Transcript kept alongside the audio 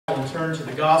turn to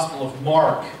the Gospel of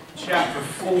Mark, chapter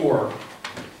 4.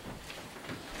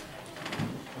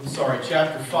 I'm sorry,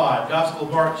 chapter 5. Gospel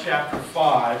of Mark, chapter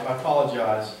 5. I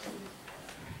apologize.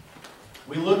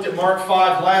 We looked at Mark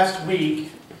 5 last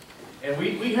week, and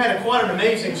we had quite an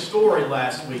amazing story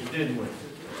last week, didn't we?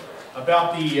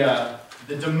 About the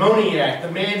demoniac,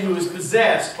 the man who was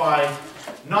possessed by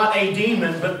not a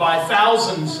demon, but by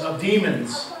thousands of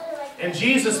demons. And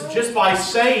Jesus, just by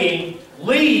saying,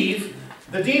 "Leave,"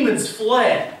 the demons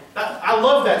fled. I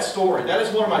love that story. That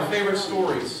is one of my favorite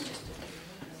stories.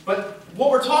 But what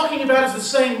we're talking about is the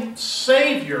same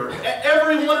Savior.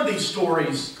 Every one of these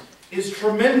stories is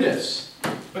tremendous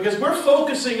because we're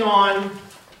focusing on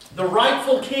the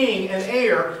rightful king and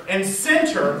heir and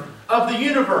center of the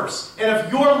universe and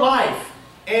of your life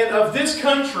and of this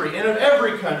country and of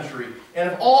every country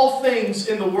and of all things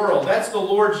in the world. That's the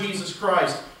Lord Jesus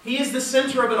Christ. He is the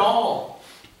center of it all.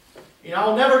 You know,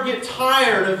 I'll never get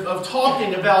tired of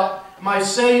talking about my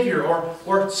Savior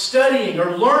or studying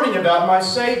or learning about my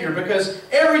Savior because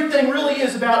everything really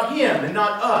is about Him and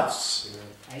not us.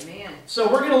 Amen.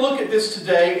 So we're going to look at this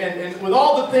today, and with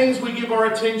all the things we give our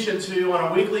attention to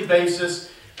on a weekly basis,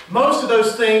 most of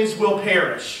those things will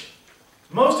perish.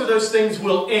 Most of those things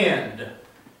will end.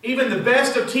 Even the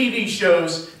best of TV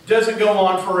shows doesn't go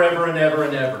on forever and ever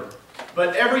and ever.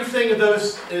 But everything of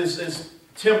those is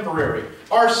temporary.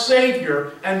 Our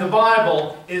Savior and the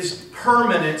Bible is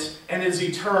permanent and is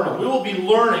eternal. We will be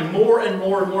learning more and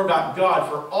more and more about God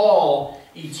for all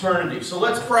eternity. So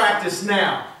let's practice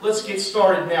now. Let's get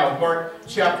started now with Mark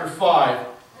chapter 5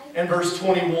 and verse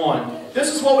 21.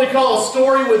 This is what we call a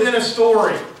story within a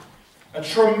story. A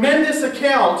tremendous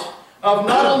account of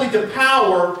not only the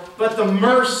power, but the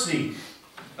mercy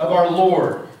of our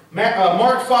Lord.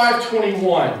 Mark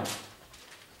 5:21.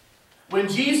 When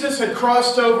Jesus had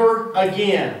crossed over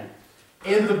again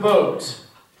in the boat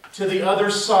to the other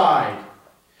side,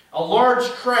 a large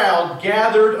crowd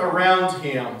gathered around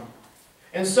him,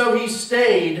 and so he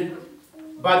stayed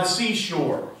by the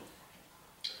seashore.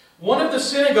 One of the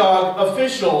synagogue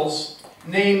officials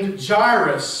named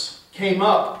Jairus came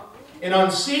up, and on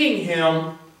seeing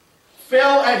him,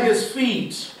 fell at his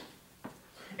feet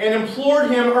and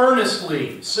implored him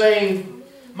earnestly, saying,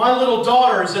 "My little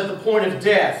daughter is at the point of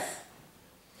death.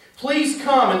 Please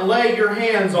come and lay your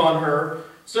hands on her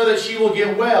so that she will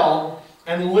get well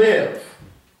and live."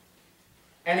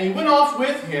 And he went off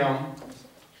with him,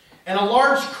 and a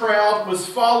large crowd was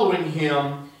following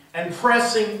him and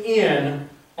pressing in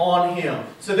on him.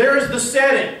 So there is the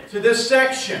setting to this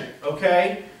section,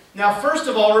 okay? Now, first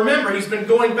of all, remember, he's been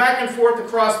going back and forth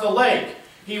across the lake.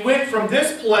 He went from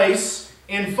this place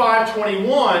in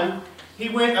 521, he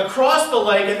went across the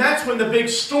lake, and that's when the big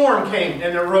storm came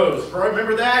and arose.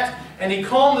 Remember that? And he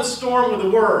calmed the storm with a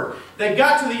word. They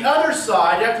got to the other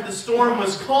side after the storm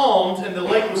was calmed and the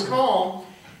lake was calm,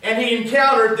 and he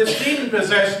encountered this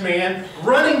demon-possessed man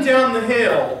running down the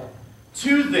hill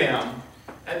to them.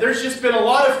 And there's just been a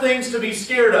lot of things to be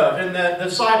scared of in the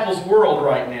disciples' world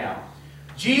right now.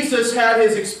 Jesus had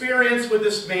his experience with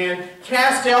this man,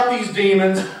 cast out these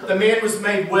demons, the man was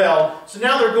made well. So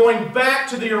now they're going back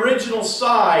to the original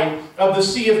side of the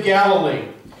Sea of Galilee.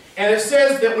 And it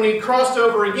says that when he crossed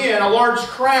over again, a large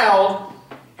crowd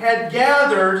had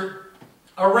gathered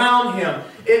around him.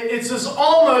 It's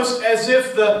almost as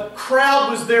if the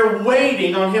crowd was there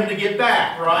waiting on him to get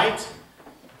back, right?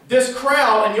 This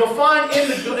crowd, and you'll find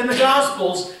in the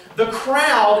Gospels, the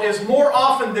crowd is more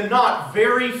often than not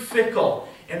very fickle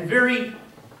and very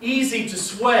easy to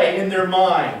sway in their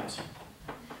mind.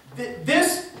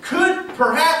 This could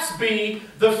perhaps be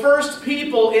the first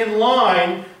people in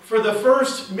line for the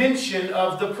first mention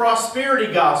of the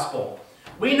prosperity gospel.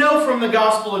 We know from the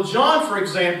Gospel of John, for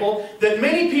example, that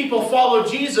many people follow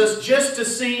Jesus just to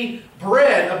see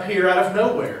bread appear out of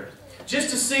nowhere, just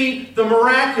to see the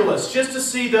miraculous, just to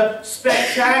see the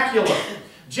spectacular,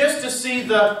 just to see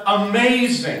the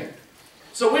amazing.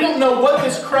 So we don't know what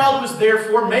this crowd was there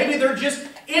for. Maybe they're just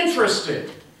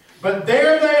interested. But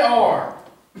there they are.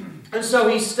 And so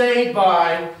he stayed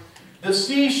by the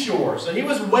seashore. So he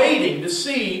was waiting to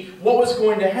see what was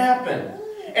going to happen.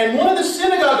 And one of the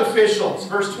synagogue officials,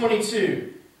 verse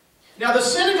 22. Now the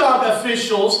synagogue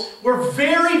officials were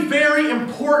very, very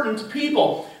important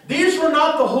people. These were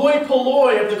not the hoi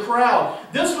polloi of the crowd.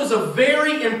 This was a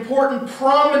very important,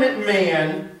 prominent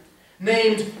man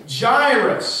named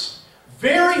Jairus.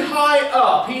 Very high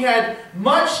up. He had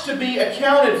much to be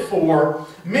accounted for.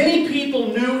 Many people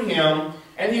knew him,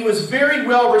 and he was very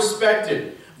well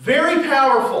respected. Very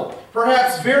powerful,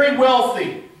 perhaps very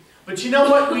wealthy. But you know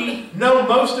what we know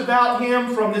most about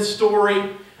him from this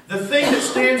story? The thing that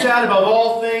stands out above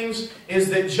all things is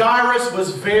that Jairus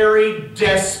was very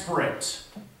desperate.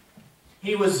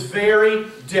 He was very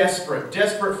desperate.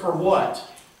 Desperate for what?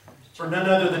 For none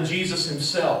other than Jesus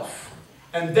himself.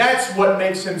 And that's what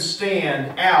makes him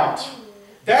stand out.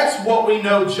 That's what we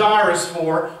know Jairus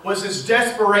for, was his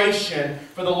desperation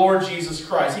for the Lord Jesus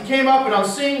Christ. He came up and on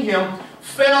seeing him,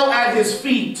 fell at his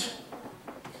feet.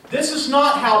 This is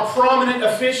not how prominent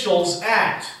officials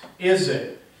act, is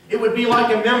it? It would be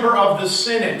like a member of the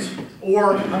Senate,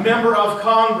 or a member of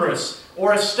Congress,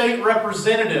 or a state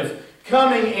representative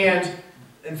coming and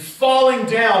falling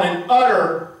down in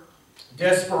utter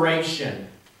desperation.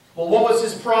 Well, what was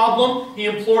his problem? He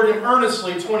implored him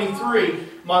earnestly, 23,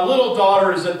 "My little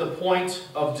daughter is at the point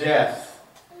of death.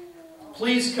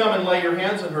 Please come and lay your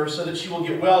hands on her so that she will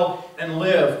get well and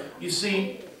live." You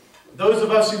see, those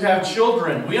of us who have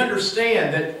children, we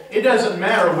understand that it doesn't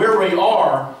matter where we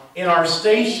are in our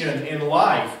station in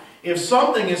life. If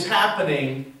something is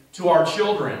happening to our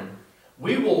children,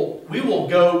 we will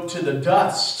go to the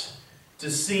dust to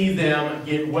see them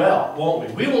get well,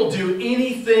 won't we? We will do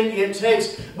anything it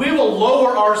takes. We will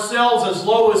lower ourselves as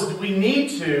low as we need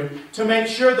to make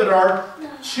sure that our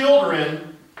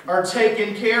children are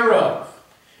taken care of.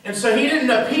 And so he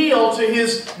didn't appeal to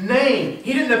his name.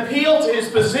 He didn't appeal to his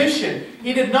position.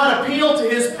 He did not appeal to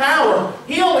his power.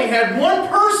 He only had one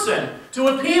person to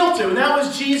appeal to, and that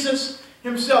was Jesus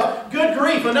himself. Good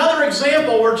grief. Another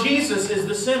example where Jesus is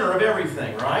the center of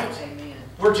everything, right?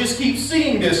 We just keep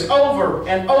seeing this over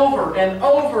and over and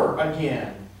over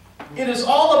again. It is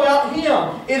all about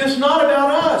him. It is not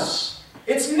about us.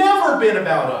 It's never been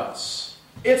about us.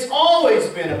 It's always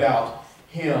been about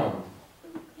him.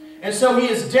 And so he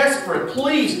is desperate.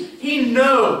 Please, he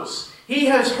knows. He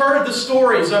has heard the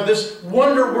stories of this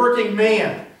wonder-working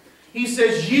man. He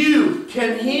says, "You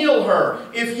can heal her.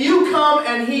 If you come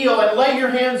and heal and lay your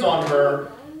hands on her,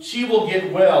 she will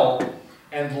get well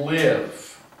and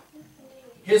live."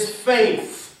 His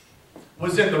faith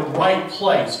was in the right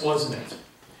place, wasn't it?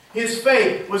 His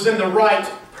faith was in the right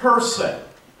person.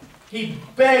 He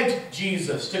begged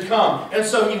Jesus to come, and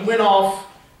so he went off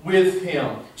with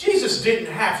him. Jesus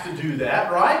didn't have to do that,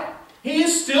 right? He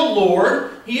is still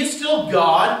Lord. He is still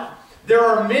God. There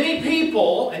are many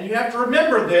people, and you have to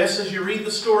remember this as you read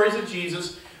the stories of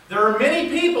Jesus, there are many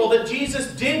people that Jesus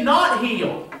did not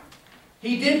heal.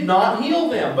 He did not heal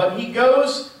them, but he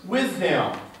goes with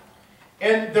them.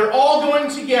 And they're all going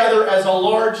together as a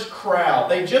large crowd.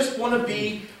 They just want to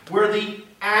be where the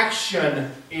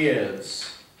action is.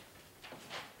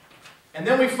 And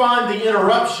then we find the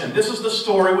interruption. This is the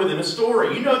story within a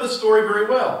story. You know the story very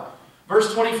well.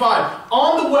 Verse 25.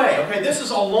 On the way, okay, this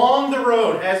is along the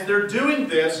road. As they're doing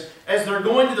this, as they're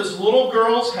going to this little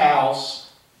girl's house,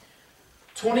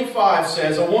 25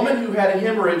 says, "A woman who had a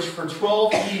hemorrhage for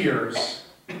 12 years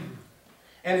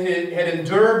and had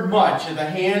endured much at the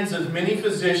hands of many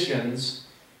physicians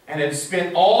and had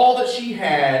spent all that she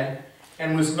had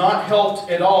and was not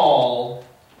helped at all,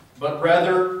 but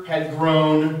rather had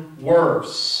grown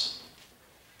worse.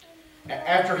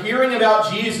 After hearing about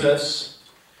Jesus,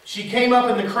 she came up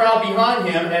in the crowd behind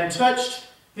him and touched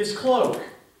his cloak.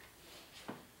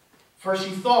 For she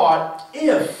thought,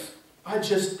 if I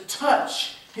just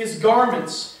touch his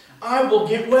garments, I will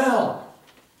get well."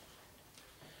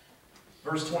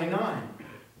 Verse 29.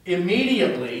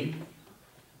 Immediately,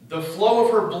 the flow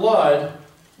of her blood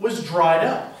was dried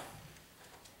up.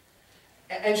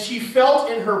 And she felt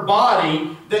in her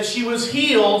body that she was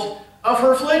healed of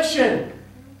her affliction.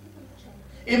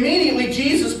 Immediately,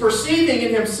 Jesus, perceiving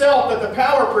in himself that the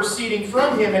power proceeding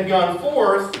from him had gone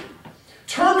forth,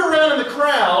 turned around in the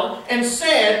crowd and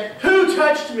said, "Who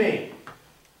touched me?"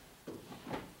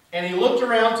 And he looked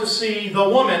around to see the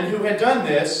woman who had done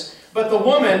this. But the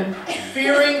woman,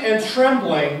 fearing and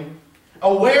trembling,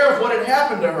 aware of what had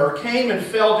happened to her, came and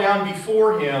fell down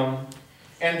before him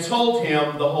and told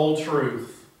him the whole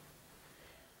truth.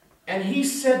 And he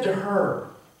said to her,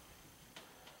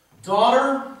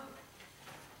 "Daughter,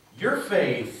 your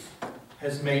faith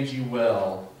has made you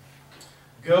well.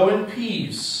 Go in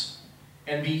peace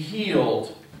and be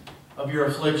healed of your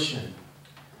affliction."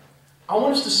 I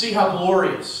want us to see how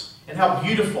glorious and how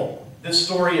beautiful this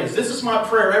story is. This is my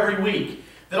prayer every week,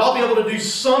 that I'll be able to do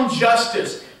some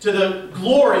justice to the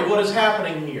glory of what is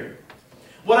happening here.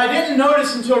 What I didn't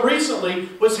notice until recently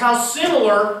was how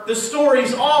similar the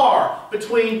stories are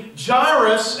between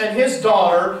Jairus and his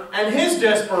daughter and his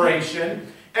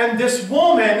desperation, and this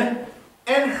woman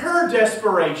and her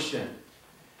desperation.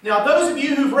 Now, those of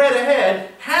you who've read ahead,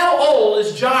 how old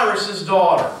is Jairus'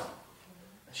 daughter?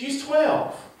 She's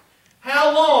 12.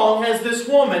 How long has this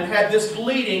woman had this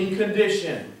bleeding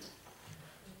condition?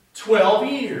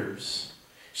 12 years.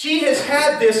 She has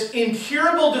had this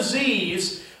incurable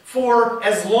disease for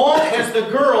as long as the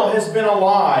girl has been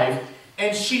alive,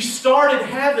 and she started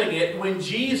having it when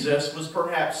Jesus was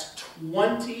perhaps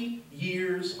 20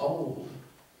 years old.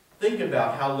 Think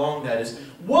about how long that is.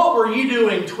 What were you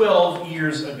doing 12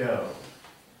 years ago?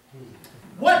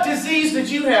 What disease did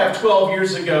you have 12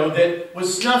 years ago that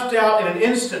was snuffed out in an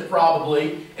instant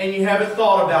probably, and you haven't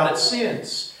thought about it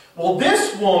since? Well,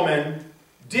 this woman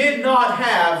did not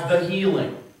have the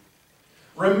healing.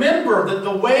 Remember that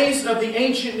the ways of the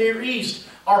ancient Near East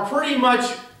are pretty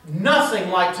much nothing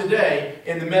like today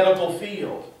in the medical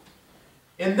field.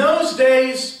 In those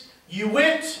days, you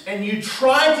went and you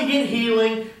tried to get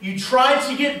healing, you tried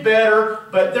to get better,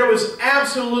 but there was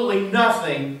absolutely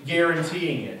nothing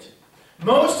guaranteeing it.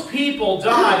 Most people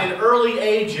died in early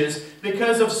ages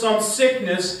because of some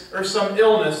sickness or some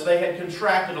illness they had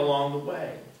contracted along the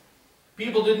way.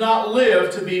 People did not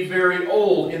live to be very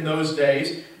old in those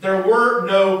days. There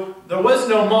was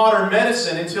no modern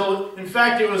medicine until, in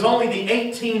fact, it was only the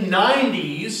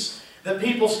 1890s that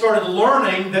people started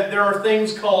learning that there are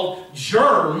things called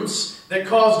germs that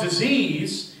cause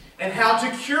disease and how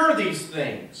to cure these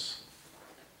things.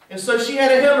 And so she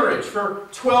had a hemorrhage for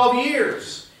 12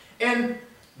 years. And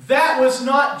that was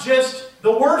not just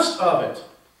the worst of it.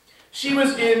 She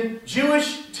was in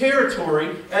Jewish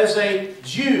territory as a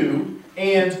Jew,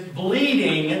 and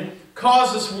bleeding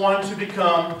causes one to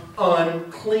become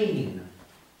unclean.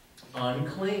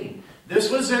 Unclean.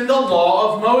 This was in the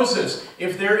law of Moses.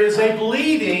 If there is a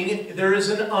bleeding, there is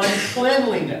an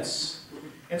uncleanliness.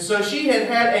 And so she had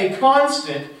had a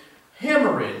constant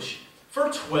hemorrhage for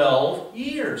 12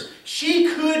 years.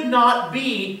 She could not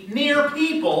be near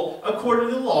people according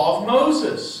to the law of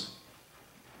Moses.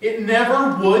 It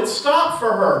never would stop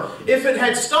for her. If it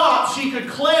had stopped, she could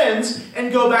cleanse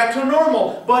and go back to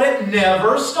normal. But it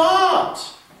never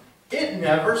stopped. It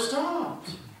never stopped.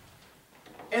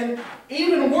 And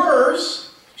even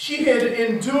worse, she had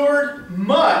endured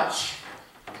much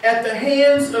at the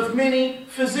hands of many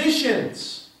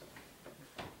physicians.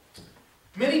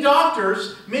 Many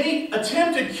doctors, many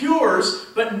attempted cures,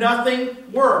 but nothing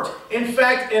worked. In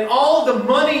fact, in all of the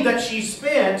money that she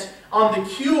spent on the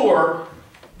cure,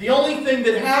 the only thing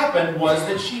that happened was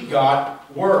that she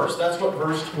got worse. That's what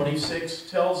verse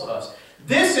 26 tells us.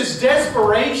 This is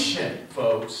desperation,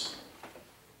 folks.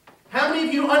 How many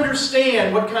of you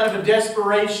understand what kind of a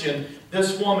desperation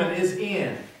this woman is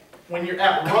in? When you're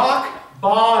at rock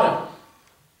bottom.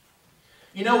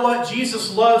 You know what?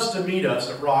 Jesus loves to meet us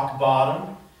at rock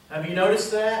bottom. Have you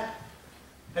noticed that?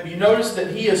 Have you noticed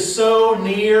that He is so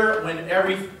near when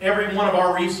every one of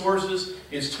our resources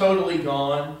is totally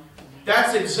gone?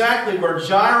 That's exactly where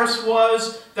Jairus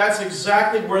was. That's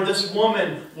exactly where this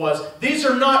woman was. These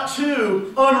are not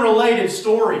two unrelated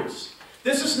stories.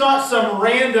 This is not some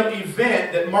random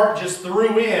event that Mark just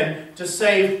threw in to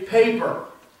save paper.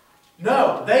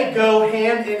 No, they go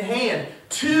hand in hand.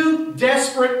 Two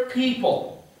desperate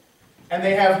people. And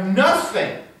they have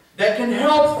nothing that can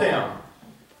help them.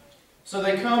 So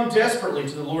they come desperately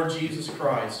to the Lord Jesus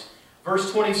Christ.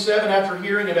 Verse 27, after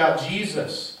hearing about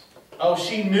Jesus, oh,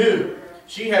 she knew.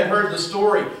 She had heard the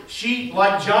story. She,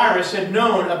 like Jairus, had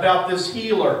known about this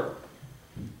healer.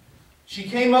 She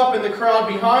came up in the crowd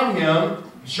behind him,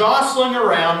 jostling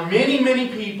around many, many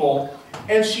people,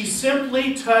 and she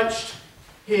simply touched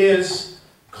his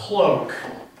cloak.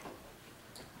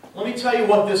 Let me tell you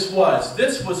what this was.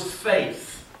 This was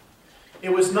faith.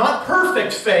 It was not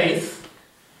perfect faith.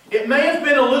 It may have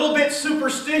been a little bit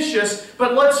superstitious,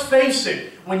 but let's face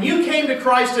it. When you came to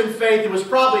Christ in faith, it was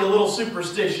probably a little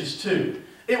superstitious too.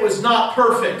 It was not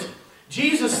perfect.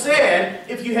 Jesus said,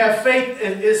 if you have faith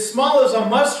as small as a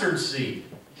mustard seed,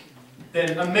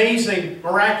 then amazing,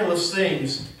 miraculous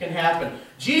things can happen.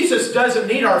 Jesus doesn't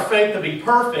need our faith to be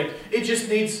perfect. He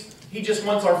just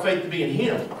wants our faith to be in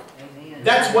Him.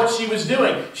 That's what she was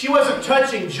doing. She wasn't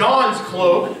touching John's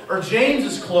cloak or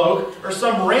James's cloak or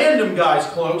some random guy's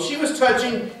cloak. She was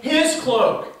touching his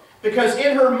cloak. Because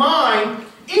in her mind,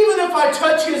 even if I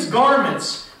touch his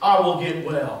garments, I will get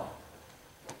well.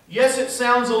 Yes, it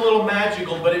sounds a little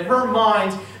magical, but in her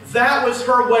mind, that was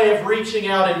her way of reaching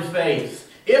out in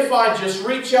faith. If I just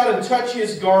reach out and touch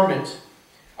his garment,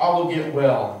 I will get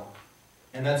well.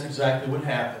 And that's exactly what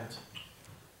happened.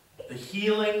 The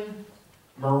healing,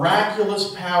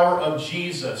 miraculous power of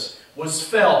Jesus was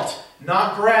felt,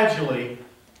 not gradually,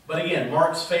 but again,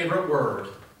 Mark's favorite word,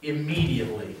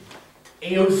 immediately.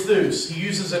 Eothus. He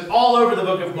uses it all over the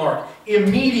book of Mark.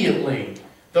 Immediately,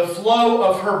 the flow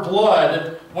of her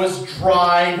blood was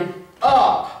dried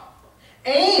up.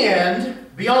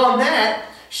 And, beyond that,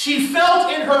 she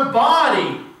felt in her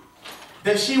body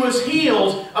that she was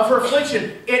healed of her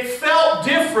affliction, it felt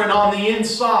different on the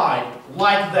inside,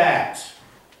 like that.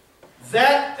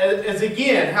 That is,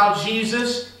 again, how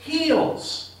Jesus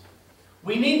heals.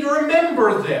 We need to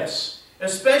remember this,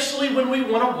 especially when we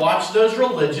want to watch those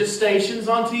religious stations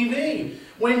on TV.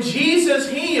 When Jesus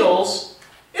heals,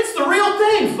 it's the real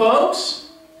thing, folks.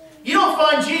 You don't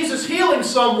find Jesus healing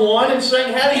someone and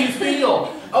saying, "How do you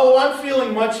feel?" "Oh, I'm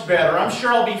feeling much better. I'm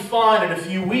sure I'll be fine in a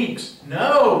few weeks."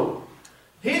 No.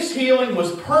 His healing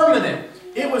was permanent.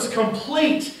 It was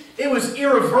complete. It was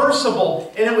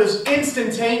irreversible. And it was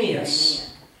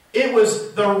instantaneous. It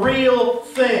was the real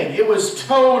thing. It was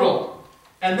total.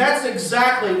 And that's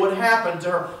exactly what happened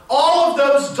to her. All of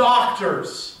those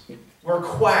doctors were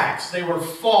quacks. They were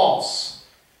false.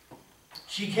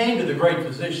 She came to the great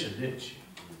physician, didn't she?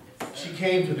 She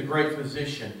came to the great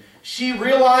physician. She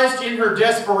realized in her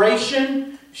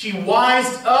desperation, she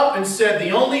wised up and said,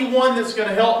 "The only one that's going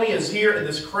to help me is here in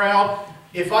this crowd.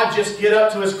 If I just get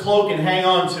up to his cloak and hang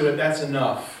on to it, that's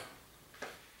enough."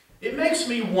 It makes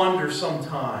me wonder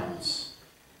sometimes,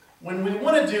 when we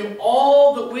want to do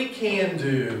all that we can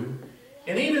do,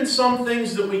 and even some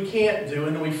things that we can't do,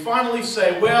 and then we finally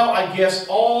say, "Well, I guess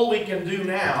all we can do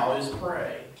now is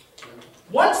pray."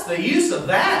 What's the use of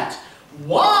that?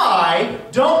 Why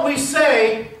don't we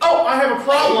say, "Oh, I have a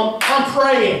problem, I'm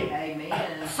praying"?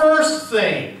 Amen. First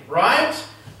thing, right?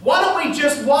 Why don't we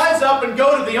just wise up and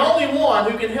go to the only one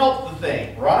who can help the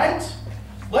thing, right?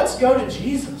 Let's go to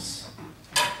Jesus.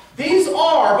 These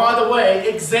are, by the way,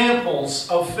 examples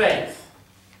of faith.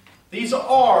 These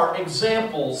are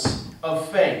examples of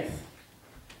faith.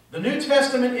 The New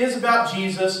Testament is about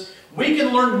Jesus. We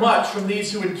can learn much from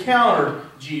these who encountered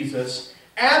Jesus.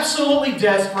 Absolutely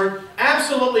desperate,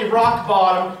 absolutely rock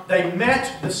bottom. They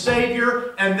met the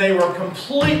Savior and they were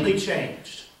completely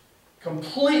changed.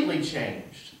 Completely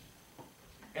changed.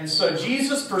 And so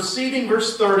Jesus, perceiving,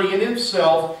 verse 30, in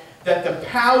himself, that the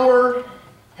power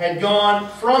had gone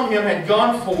from him, had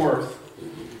gone forth,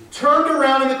 turned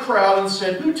around in the crowd and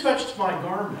said, "Who touched my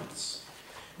garments?"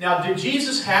 Now, did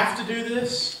Jesus have to do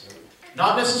this?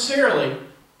 Not necessarily.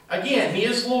 Again, he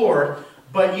is Lord.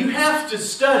 But you have to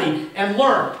study and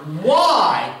learn,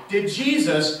 why did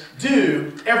Jesus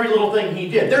do every little thing he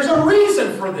did? There's a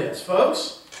reason for this,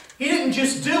 folks. He didn't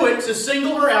just do it to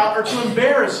single her out or to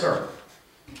embarrass her.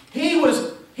 He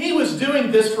was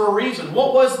doing this for a reason.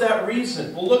 What was that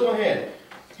reason? Well, look ahead.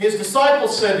 His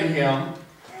disciples said to him,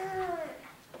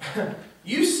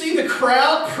 "You see the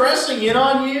crowd pressing in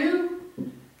on you,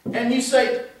 and you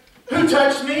say, 'Who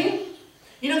touched me?'"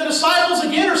 You know, the disciples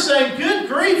again are saying, "Good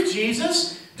grief,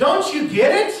 Jesus, don't you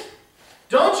get it?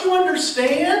 Don't you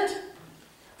understand?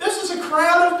 This is a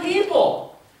crowd of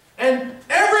people, and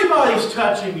everybody's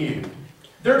touching you."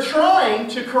 They're trying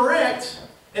to correct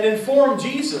and inform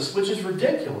Jesus, which is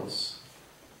ridiculous.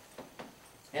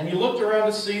 And he looked around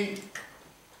to see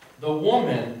the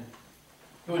woman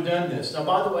who had done this. Now,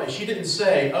 by the way, she didn't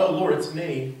say, "Oh, Lord, it's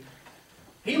me."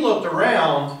 He looked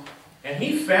around and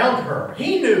he found her.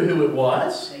 He knew who it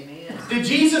was. Amen. Did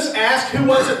Jesus ask, "Who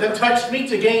was it that touched me?"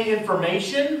 to gain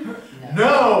information?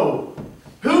 No.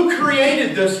 Who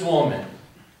created this woman?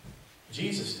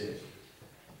 Jesus did.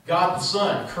 God the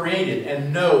Son created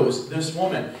and knows this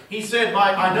woman. He said,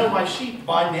 "I know my sheep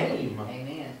by name."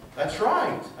 Amen. That's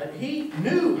right. He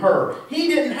knew her. He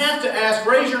didn't have to ask,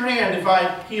 "Raise your hand if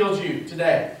I healed you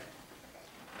today."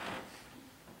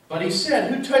 But he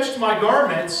said, "Who touched my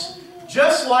garments?"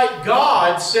 Just like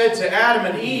God said to Adam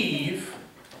and Eve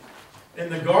in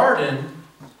the garden,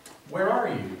 "Where are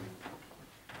you?"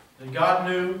 Did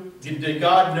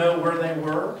God know where they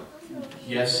were?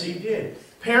 Yes, he did.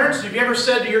 Parents, have you ever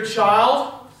said to your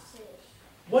child,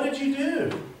 "What did you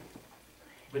do?"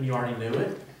 when you already knew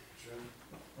it?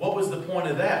 What was the point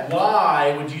of that?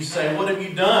 Why would you say, "What have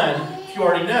you done?" if you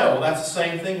already know? Well, that's the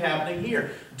same thing happening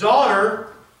here. Daughter,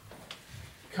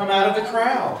 come out of the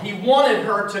crowd. He wanted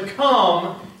her to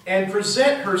come and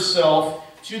present herself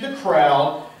to the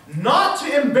crowd, not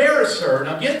to embarrass her.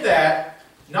 Now get that.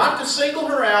 Not to single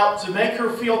her out, to make her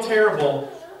feel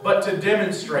terrible, but to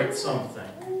demonstrate something.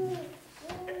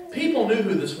 People knew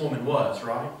who this woman was,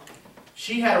 right?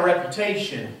 She had a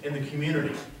reputation in the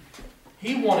community.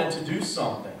 He wanted to do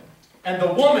something. And the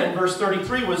woman, verse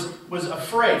 33, was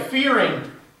afraid, fearing,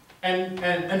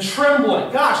 and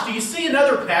trembling. Gosh, do you see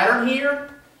another pattern here?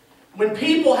 When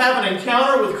people have an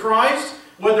encounter with Christ,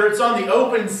 whether it's on the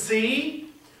open sea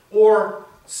or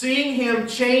seeing him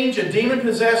change a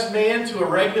demon-possessed man to a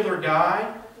regular guy,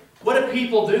 what do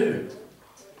people do?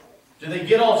 Do they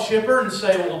get all chipper and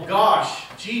say, "Well, gosh,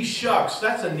 gee shucks,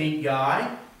 that's a neat guy"?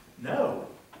 No.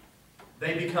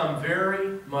 They become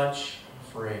very much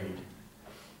afraid.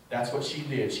 That's what she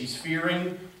did. She's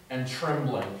fearing and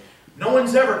trembling. No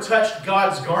one's ever touched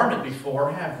God's garment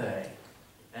before, have they?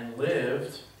 And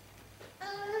lived.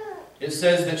 It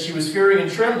says that she was fearing and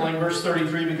trembling, verse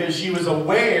 33, because she was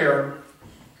aware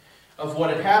of what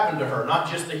had happened to her.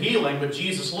 Not just the healing, but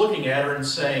Jesus looking at her and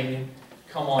saying,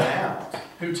 come on out.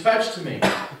 Who touched me?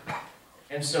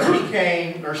 And so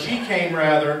she came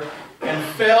rather, and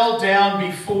fell down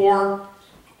before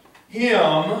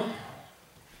him.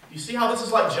 You see how this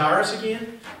is like Jairus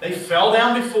again? They fell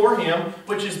down before him,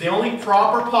 which is the only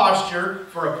proper posture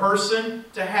for a person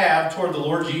to have toward the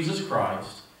Lord Jesus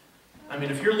Christ. I mean,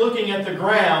 if you're looking at the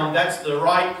ground, that's the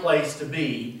right place to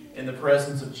be in the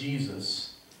presence of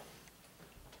Jesus.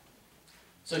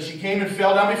 So she came and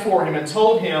fell down before him and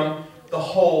told him the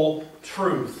whole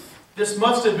truth. This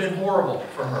must have been horrible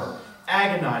for her,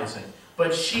 agonizing,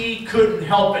 but she couldn't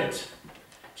help it.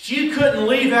 She couldn't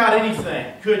leave out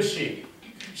anything, could she?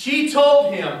 She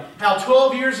told him how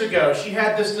 12 years ago she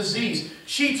had this disease.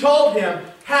 She told him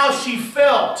how she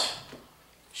felt.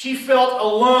 She felt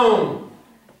alone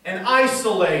and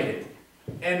isolated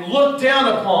and looked down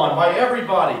upon by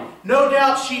everybody. No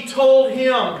doubt she told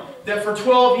him that for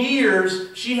 12 years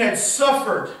she had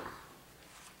suffered.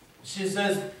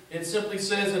 It simply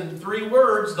says in 3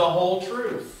 words, the whole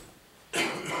truth.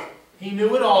 He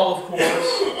knew it all, of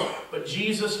course, but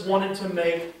Jesus wanted to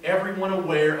make everyone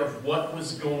aware of what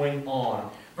was going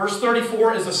on. Verse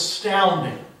 34 is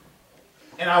astounding.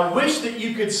 And I wish that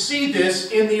you could see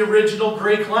this in the original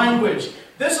Greek language.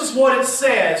 This is what it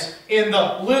says in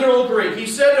the literal Greek. He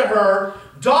said to her,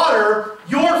 daughter,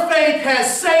 your faith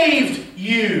has saved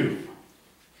you.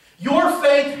 Your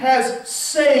faith has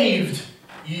saved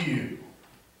you.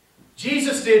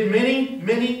 Jesus did many,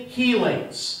 many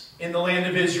healings in the land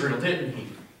of Israel, didn't he?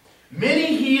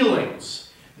 Many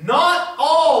healings. Not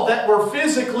all that were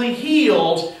physically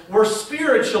healed were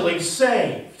spiritually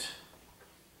saved.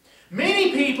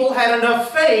 Many people had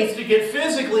enough faith to get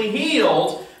physically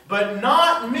healed, but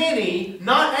not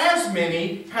as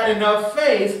many, had enough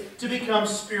faith to become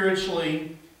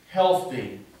spiritually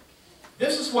healthy.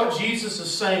 This is what Jesus is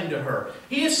saying to her.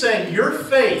 He is saying, your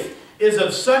faith is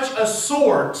of such a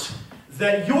sort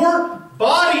that your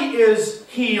body is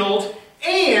healed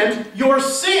and your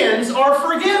sins are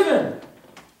forgiven.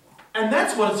 And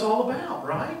that's what it's all about,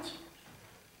 right?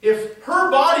 If her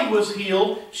body was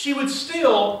healed, she would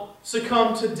still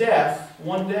succumb to death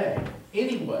one day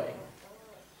anyway.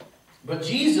 But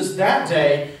Jesus that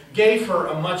day gave her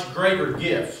a much greater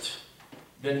gift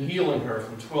than healing her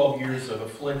from 12 years of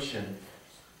affliction.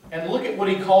 And look at what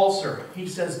he calls her. He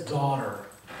says, daughter.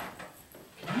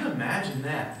 Can you imagine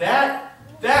that?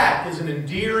 That is an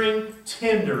endearing,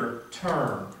 tender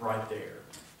term right there.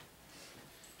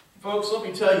 Folks, let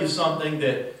me tell you something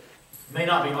that may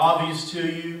not be obvious to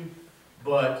you,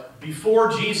 but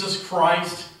before Jesus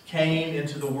Christ came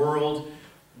into the world,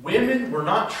 women were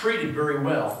not treated very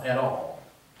well at all.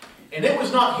 And it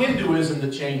was not Hinduism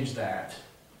that changed that.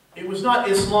 It was not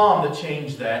Islam that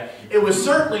changed that. It was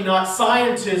certainly not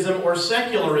scientism or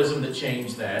secularism that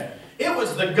changed that. It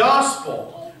was the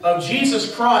gospel of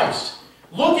Jesus Christ,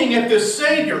 looking at this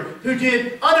Savior who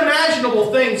did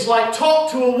unimaginable things like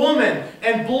talk to a woman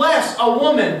and bless a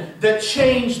woman, that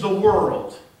changed the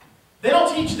world. They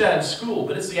don't teach that in school,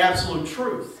 but it's the absolute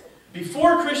truth.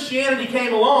 Before Christianity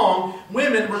came along,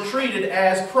 women were treated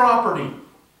as property.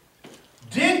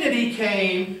 Dignity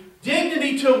came,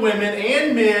 dignity to women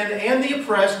and men and the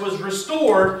oppressed was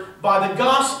restored by the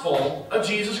gospel of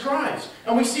Jesus Christ.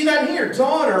 And we see that here.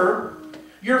 Daughter,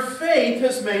 your faith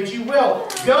has made you well.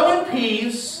 Go in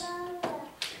peace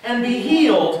and be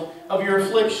healed of your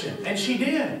affliction. And she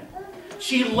did.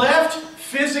 She left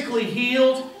physically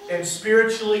healed and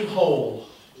spiritually whole.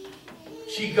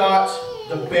 She got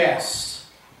the best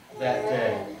that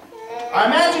day. I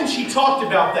imagine she talked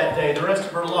about that day the rest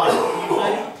of her life. What do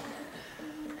you think?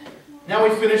 Now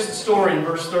we finish the story in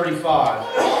verse 35.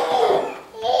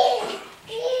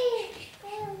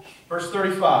 Verse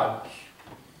 35.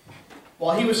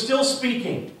 While he was still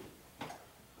speaking,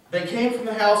 they came from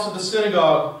the house of the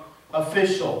synagogue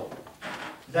official,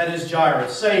 that is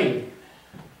Jairus, saying,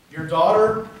 your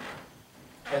daughter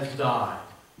has died.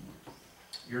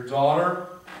 Your daughter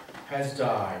has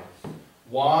died.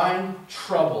 Why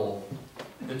trouble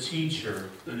the teacher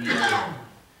any more?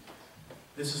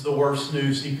 This is the worst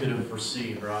news he could have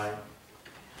received, right?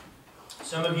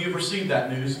 Some of you have received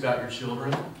that news about your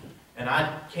children, and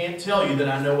I can't tell you that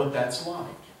I know what that's like.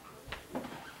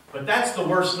 But that's the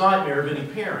worst nightmare of any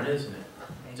parent, isn't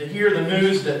it? To hear the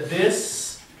news that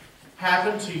this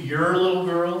happened to your little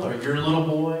girl or your little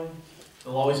boy.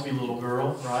 There'll always be little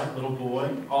girl, right? Little boy,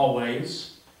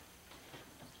 always.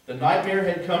 The nightmare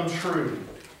had come true.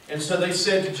 And so they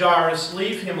said to Jairus,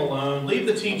 leave him alone. Leave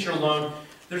the teacher alone.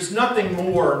 There's nothing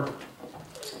more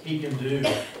he can do.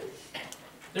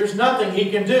 There's nothing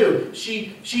he can do.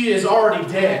 She is already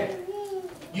dead.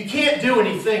 You can't do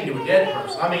anything to a dead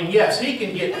person. I mean, yes, he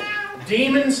can get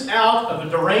demons out of a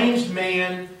deranged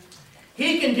man.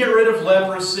 He can get rid of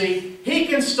leprosy. He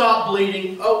can stop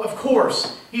bleeding. Oh, of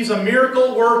course, he's a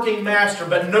miracle-working master,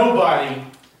 but nobody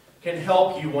can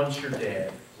help you once you're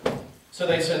dead. So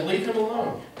they said, leave him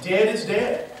alone. Dead is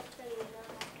dead.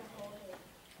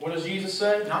 What does Jesus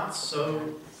say? Not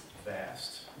so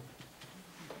fast.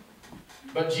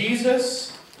 But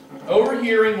Jesus,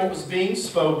 overhearing what was being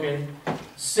spoken,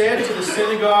 said to the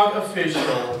synagogue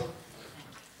official,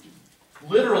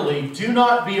 literally, do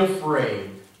not be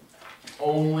afraid,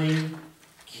 only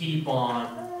keep on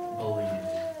believing.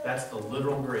 That's the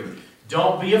literal Greek.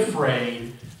 Don't be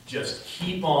afraid, just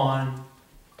keep on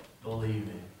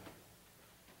believing.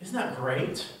 Isn't that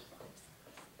great?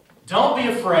 Don't be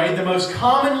afraid, the most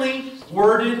commonly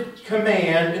worded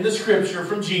command in the Scripture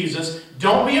from Jesus.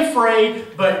 Don't be afraid,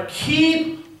 but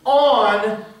keep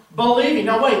on believing.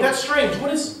 Now wait, that's strange.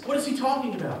 What is he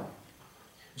talking about?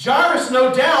 Jairus,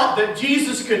 no doubt that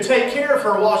Jesus could take care of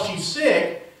her while she's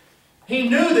sick. He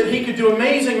knew that he could do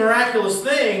amazing, miraculous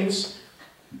things.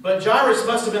 But Jairus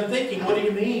must have been thinking, what do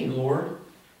you mean, Lord?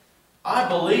 I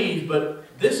believe,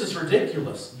 but this is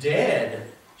ridiculous. Dead.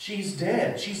 She's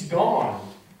dead. She's gone.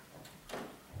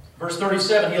 Verse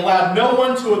 37, he allowed no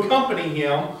one to accompany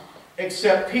him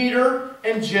except Peter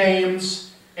and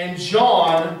James and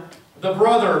John, the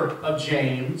brother of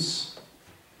James.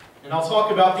 And I'll talk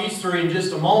about these three in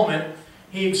just a moment.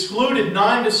 He excluded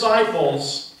 9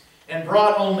 disciples and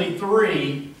brought only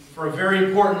 3 for a very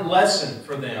important lesson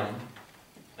for them.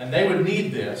 And they would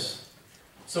need this.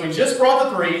 So he just brought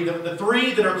the 3, the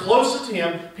 3 that are closest to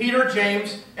him, Peter,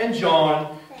 James, and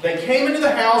John. They came into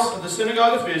the house of the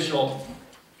synagogue official,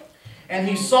 and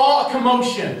he saw a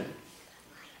commotion,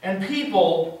 and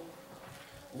people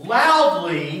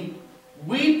loudly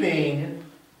weeping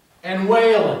and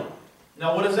wailing.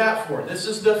 Now what is that for? This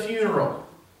is the funeral.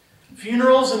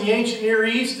 Funerals in the ancient Near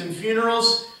East and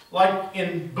funerals like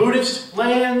in Buddhist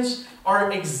lands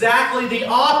are exactly the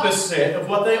opposite of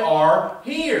what they are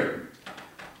here.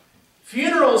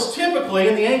 Funerals typically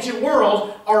in the ancient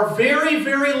world are very,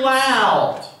 very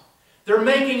loud. They're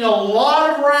making a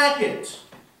lot of racket.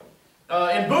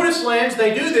 In Buddhist lands,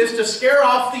 they do this to scare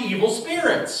off the evil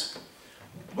spirits.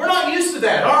 We're not used to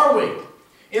that, are we?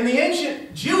 In the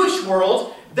ancient Jewish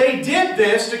world, they did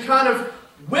this to kind of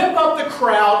whip up the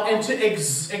crowd and to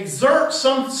exert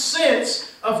some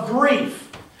sense of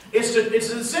grief. It's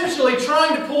essentially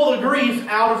trying to pull the grief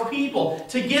out of people,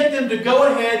 to get them to go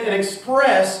ahead and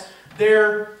express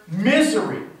their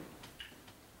misery.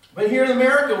 But here in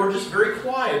America, we're just very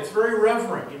quiet. It's very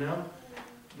reverent, you know.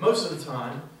 Most of the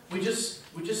time, we just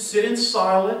sit in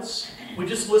silence. We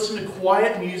just listen to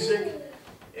quiet music.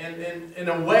 And in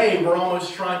a way, we're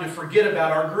almost trying to forget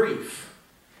about our grief.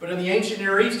 But in the ancient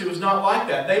Near East, it was not like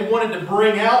that. They wanted to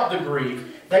bring out the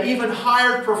grief. They even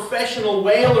hired professional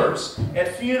wailers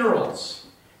at funerals.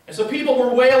 And so people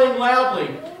were wailing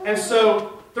loudly. And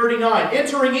so, 39,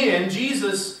 entering in,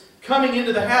 Jesus coming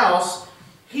into the house,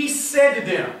 he said to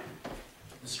them,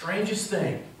 the strangest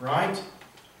thing, right?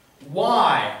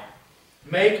 Why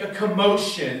make a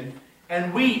commotion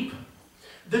and weep?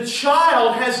 The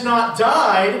child has not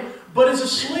died, but is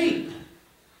asleep.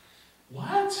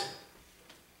 What?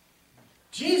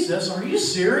 Jesus, are you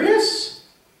serious?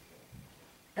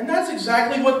 And that's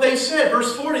exactly what they said.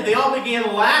 Verse 40, they all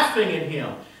began laughing at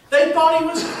him. They thought he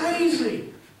was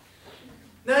crazy.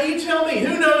 Now you tell me,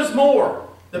 who knows more?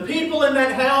 The people in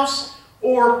that house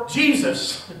or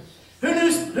Jesus? Who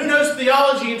knows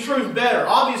theology and truth better?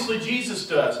 Obviously Jesus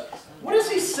does. What is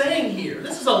he saying here?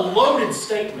 This is a loaded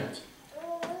statement.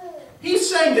 He's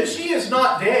saying that she is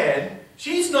not dead.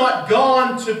 She's not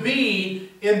gone to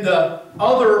be in the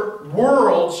other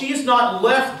world. She's not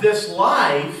left this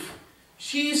life.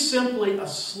 She's simply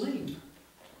asleep.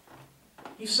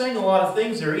 He's saying a lot of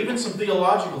things there, even some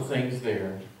theological things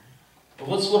there. But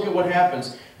let's look at what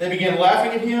happens. They began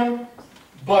laughing at him,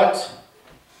 but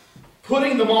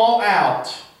putting them all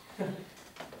out,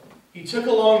 he took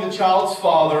along the child's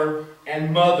father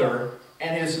and mother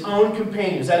and his own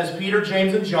companions, that is Peter,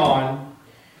 James, and John,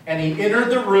 and he entered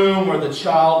the room where the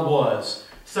child was.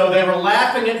 So they were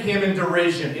laughing at him in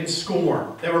derision, in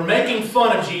scorn. They were making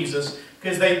fun of Jesus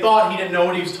because they thought he didn't know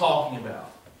what he was talking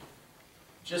about.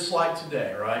 Just like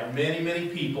today, right? Many, many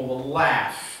people will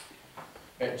laugh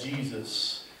at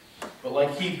Jesus. But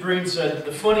like Keith Green said,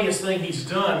 the funniest thing he's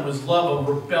done was love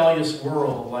a rebellious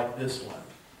world like this one.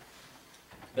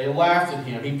 They laughed at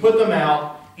him. He put them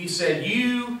out. He said,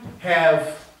 "You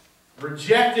have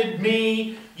rejected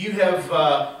me. You've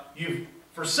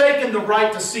forsaken the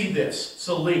right to see this,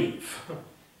 so leave."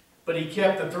 But he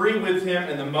kept the three with him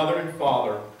and the mother and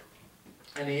father,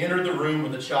 and he entered the room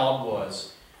where the child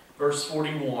was. Verse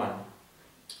 41.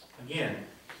 Again,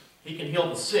 he can heal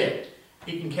the sick.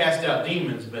 He can cast out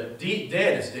demons, but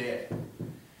dead is dead.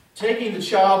 Taking the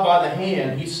child by the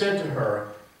hand, he said to her,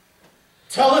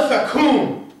 "Talitha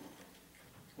cum,"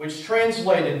 which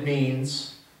translated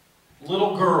means,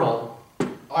 "Little girl,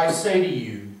 I say to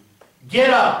you,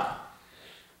 get up."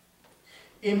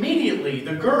 Immediately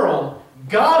the girl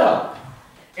got up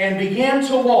and began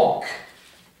to walk,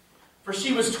 for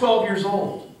she was 12 years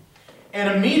old. And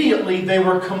immediately they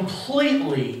were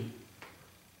completely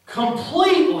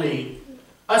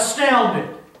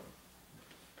astounded.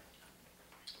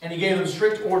 And he gave them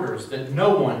strict orders that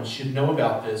no one should know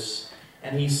about this.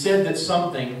 And he said that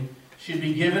something should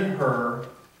be given her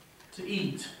to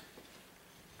eat.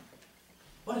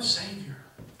 What a Savior.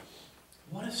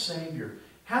 What a Savior.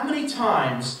 How many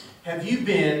times have you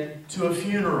been to a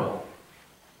funeral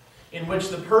in which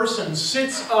the person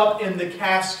sits up in the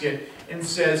casket and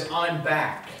says, "I'm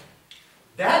back"?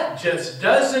 That just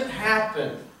doesn't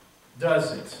happen,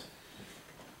 does it?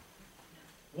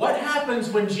 What happens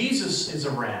when Jesus is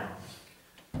around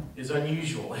is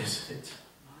unusual, isn't it?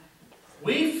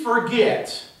 We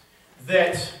forget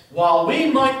that while we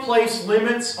might place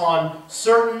limits on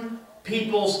certain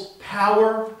people's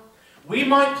power, we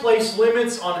might place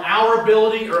limits on our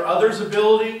ability or others'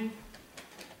 ability,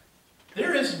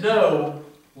 there is no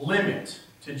limit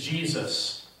to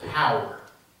Jesus' power.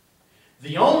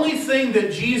 The only thing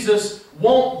that Jesus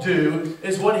won't do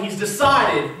is what He's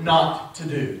decided not to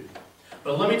do.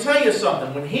 But let me tell you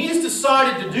something. When He's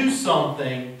decided to do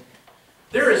something,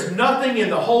 there is nothing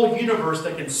in the whole universe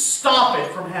that can stop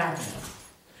it from happening.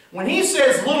 When He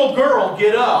says, "Little girl,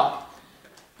 get up,"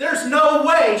 there's no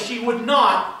way she would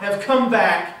not have come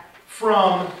back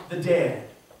from the dead.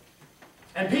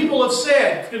 And people have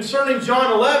said concerning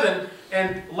John 11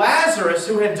 and Lazarus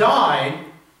who had died,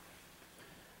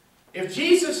 if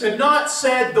Jesus had not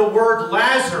said the word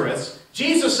Lazarus,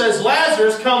 Jesus says,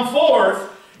 "Lazarus, come forth."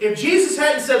 If Jesus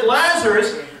hadn't said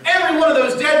Lazarus, every one of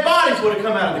those dead bodies would have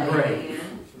come out of the grave.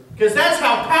 Because that's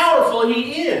how powerful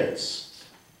He is.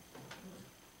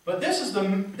 But this is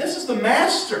the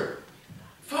Master.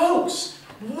 Folks,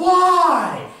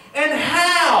 why and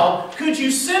how could you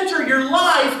center your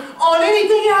life on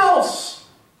anything else?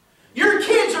 Your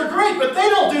kids are great, but they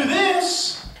don't do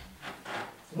this.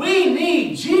 We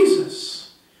need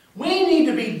Jesus. We need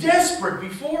to be desperate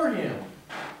before Him.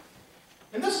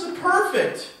 And this is a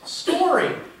perfect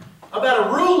story about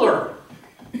a ruler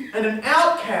and an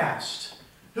outcast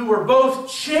who were both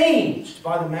changed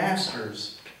by the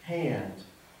Master's hand.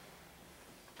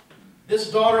 This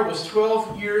daughter was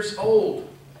 12 years old.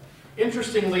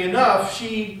 Interestingly enough,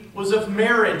 she was of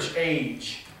marriage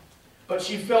age, but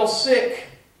she fell sick.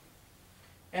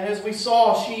 And as we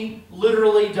saw, she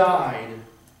literally died.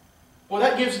 Well,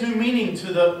 that gives new meaning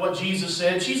to what Jesus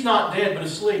said. She's not dead, but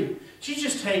asleep. She's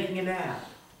just taking a nap.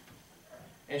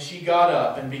 And she got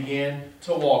up and began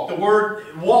to walk. The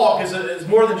word walk is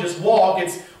more than just walk.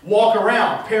 It's walk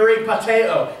around.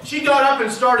 Peripateo. She got up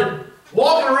and started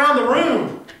walking around the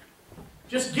room.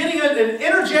 Just getting it and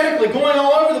energetically going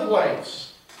all over the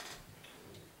place.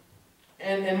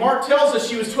 And Mark tells us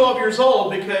she was 12 years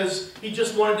old because he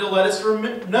just wanted to let us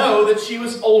know that she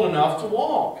was old enough to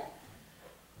walk.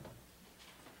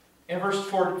 In verse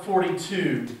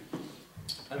 42,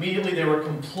 immediately they were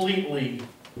completely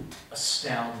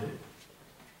astounded.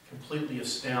 Completely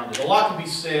astounded. A lot can be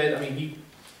said. I mean,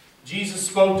 Jesus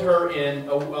spoke to her in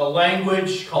a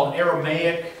language called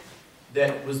Aramaic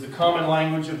that was the common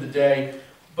language of the day.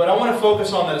 But I want to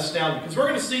focus on that astounded because we're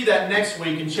going to see that next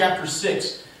week in chapter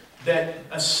 6. That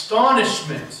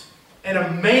astonishment and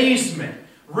amazement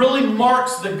really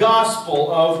marks the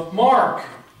Gospel of Mark.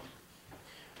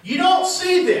 You don't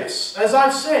see this, as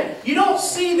I've said, you don't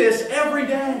see this every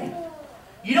day.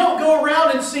 You don't go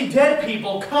around and see dead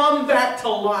people come back to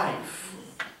life.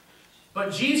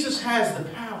 But Jesus has the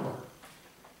power.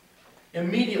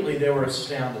 Immediately they were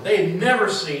astounded. They had never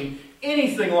seen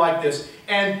anything like this.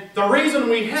 And the reason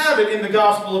we have it in the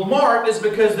Gospel of Mark is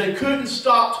because they couldn't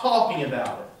stop talking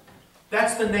about it.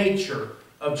 That's the nature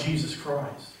of Jesus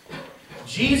Christ.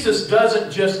 Jesus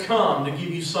doesn't just come to give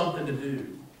you something to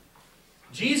do.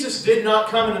 Jesus did not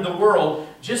come into the world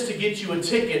just to get you a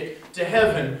ticket to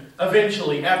heaven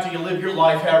eventually after you live your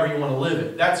life however you want to live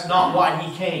it. That's not why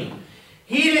He came.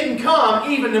 He didn't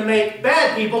come even to make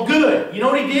bad people good. You know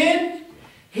what He did?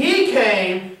 He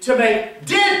came to make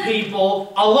dead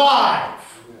people alive.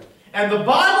 And the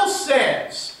Bible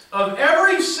says of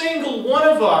every single one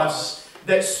of us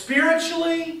that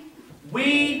spiritually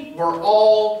we were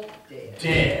all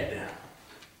dead.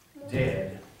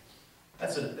 Dead.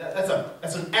 That's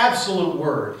an absolute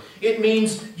word. It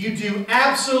means you do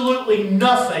absolutely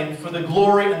nothing for the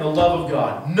glory and the love of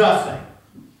God. Nothing.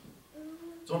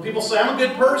 So when people say, I'm a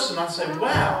good person, I say,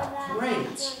 wow,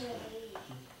 great.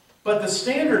 But the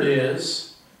standard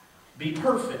is, be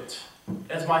perfect,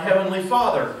 as my heavenly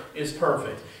Father is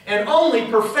perfect. And only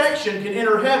perfection can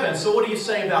enter heaven. So what do you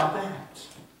say about that?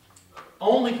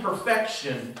 Only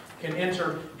perfection can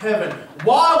enter heaven.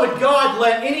 Why would God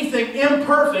let anything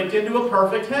imperfect into a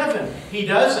perfect heaven? He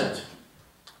doesn't.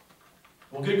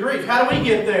 Well, good grief. How do we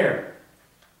get there?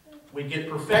 We get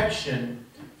perfection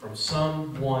from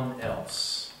someone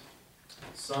else.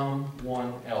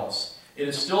 Someone else. It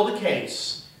is still the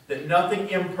case that nothing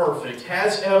imperfect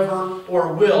has ever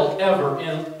or will ever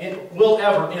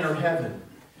enter heaven.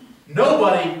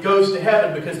 Nobody goes to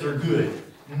heaven because they're good.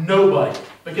 Nobody.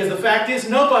 Because the fact is,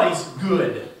 nobody's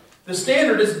good. The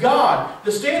standard is God.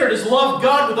 The standard is love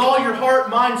God with all your heart,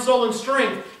 mind, soul, and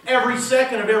strength every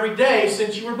second of every day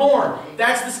since you were born.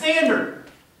 That's the standard.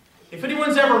 If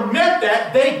anyone's ever met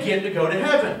that, they get to go to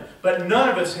heaven. But none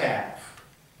of us have.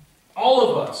 All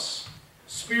of us,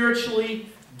 spiritually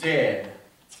dead.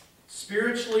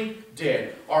 Spiritually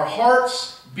dead. Our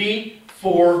hearts beat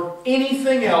for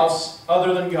anything else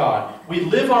other than God. We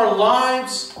live our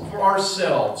lives for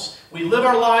ourselves. We live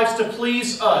our lives to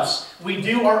please us. We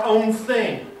do our own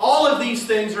thing. All of these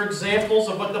things are examples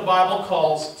of what the Bible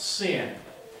calls sin.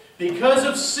 Because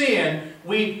of sin,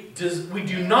 we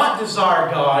do not desire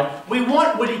God. We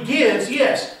want what He gives,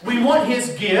 yes. We want His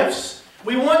gifts.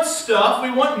 We want stuff.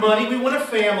 We want money. We want a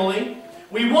family.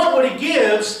 We want what He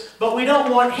gives, but we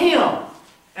don't want Him.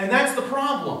 And that's the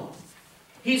problem.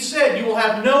 He said, you will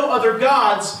have no other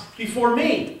gods before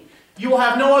me. You will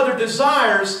have no other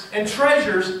desires and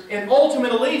treasures and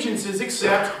ultimate allegiances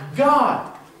except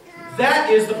God.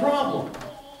 That is the problem.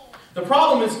 The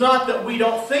problem is not that we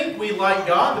don't think we like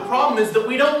God. The problem is that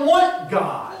we don't want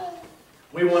God.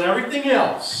 We want everything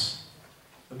else.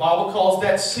 The Bible calls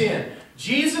that sin.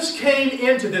 Jesus came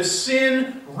into this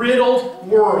sin-riddled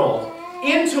world,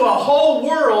 into a whole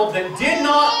world that did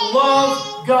not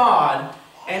love God.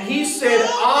 And He said,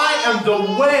 I am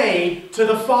the way to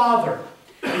the Father.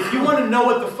 If you want to know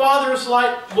what the Father is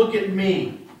like, look at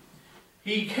me.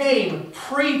 He came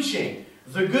preaching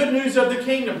the good news of the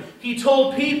kingdom. He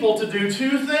told people to do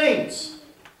two things.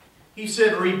 He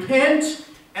said, repent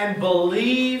and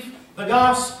believe the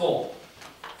gospel.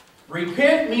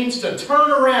 Repent means to turn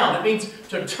around. It means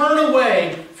to turn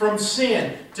away from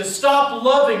sin, to stop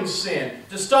loving sin,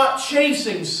 to stop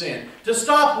chasing sin, to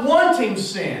stop wanting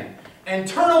sin, and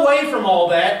turn away from all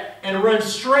that and run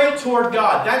straight toward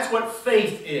God. That's what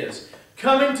faith is.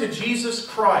 Coming to Jesus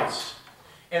Christ.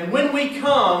 And when we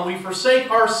come, we forsake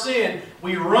our sin,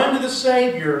 we run to the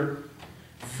Savior.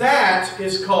 That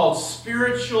is called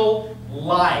spiritual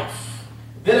life.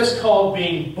 That is called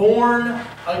being born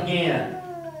again.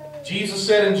 Jesus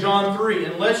said in John 3,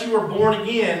 unless you are born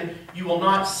again, you will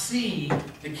not see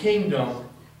the kingdom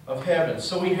of heaven.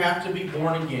 So we have to be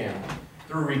born again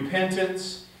through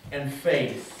repentance and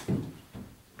faith.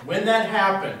 When that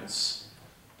happens,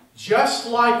 just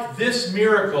like this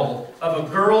miracle of a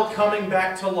girl coming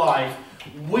back to life,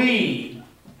 we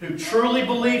who truly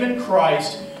believe in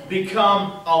Christ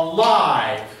become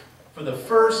alive for the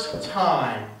first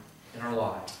time in our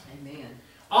life. Amen.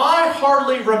 I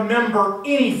hardly remember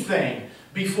anything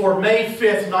before May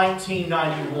 5th,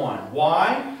 1991.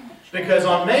 Why? Because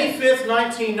on May 5th,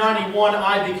 1991,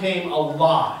 I became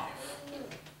alive.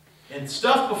 And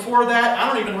stuff before that,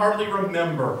 I don't even hardly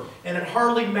remember. And it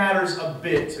hardly matters a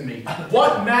bit to me.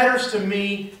 What matters to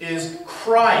me is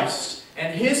Christ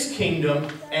and His kingdom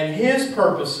and His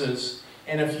purposes.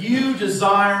 And if you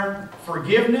desire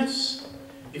forgiveness,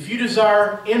 if you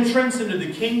desire entrance into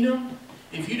the kingdom,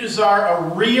 if you desire a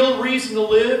real reason to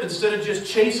live instead of just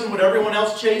chasing what everyone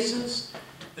else chases,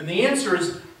 then the answer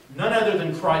is none other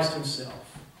than Christ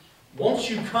Himself. Won't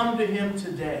you come to Him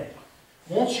today?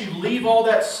 Won't you leave all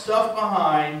that stuff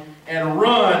behind and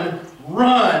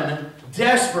run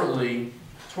desperately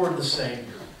toward the Savior?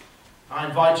 I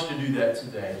invite you to do that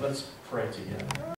today. Let's pray together.